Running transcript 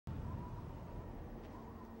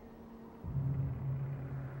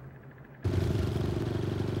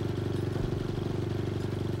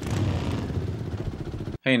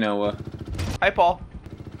Hey, Noah. Hi, Paul.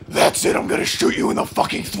 That's it, I'm gonna shoot you in the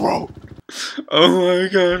fucking throat! Oh my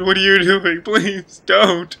god, what are you doing? Please,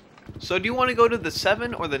 don't! So do you want to go to the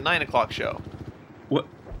 7 or the 9 o'clock show? What,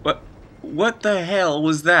 what the hell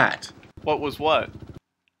was that? What was what?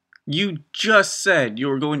 You just said you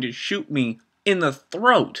were going to shoot me in the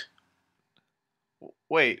throat!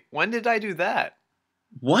 Wait, when did I do that?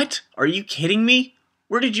 What? Are you kidding me?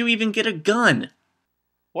 Where did you even get a gun?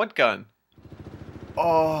 What gun?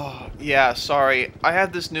 Oh, yeah, sorry. I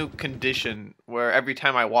have this new condition where every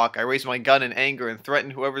time I walk, I raise my gun in anger and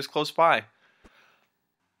threaten whoever's close by.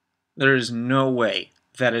 There is no way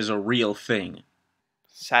that is a real thing.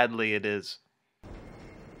 Sadly, it is.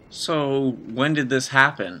 So, when did this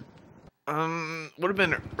happen? Would have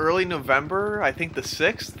been early November, I think the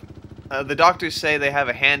 6th. The doctors say they have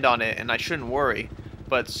a hand on it and I shouldn't worry,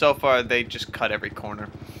 but so far they just cut every corner.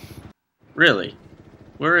 Really?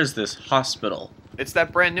 Where is this hospital? It's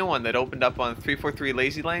that brand new one that opened up on 343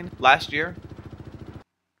 Lazy Lane last year.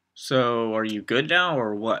 So, are you good now,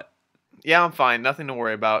 or what? Yeah, I'm fine. Nothing to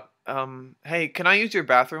worry about. Hey, can I use your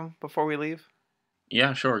bathroom before we leave?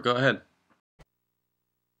 Yeah, sure, go ahead.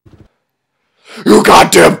 You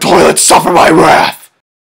goddamn toilet, suffer my wrath!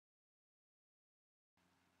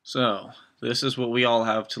 So, this is what we all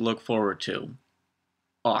have to look forward to.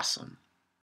 Awesome.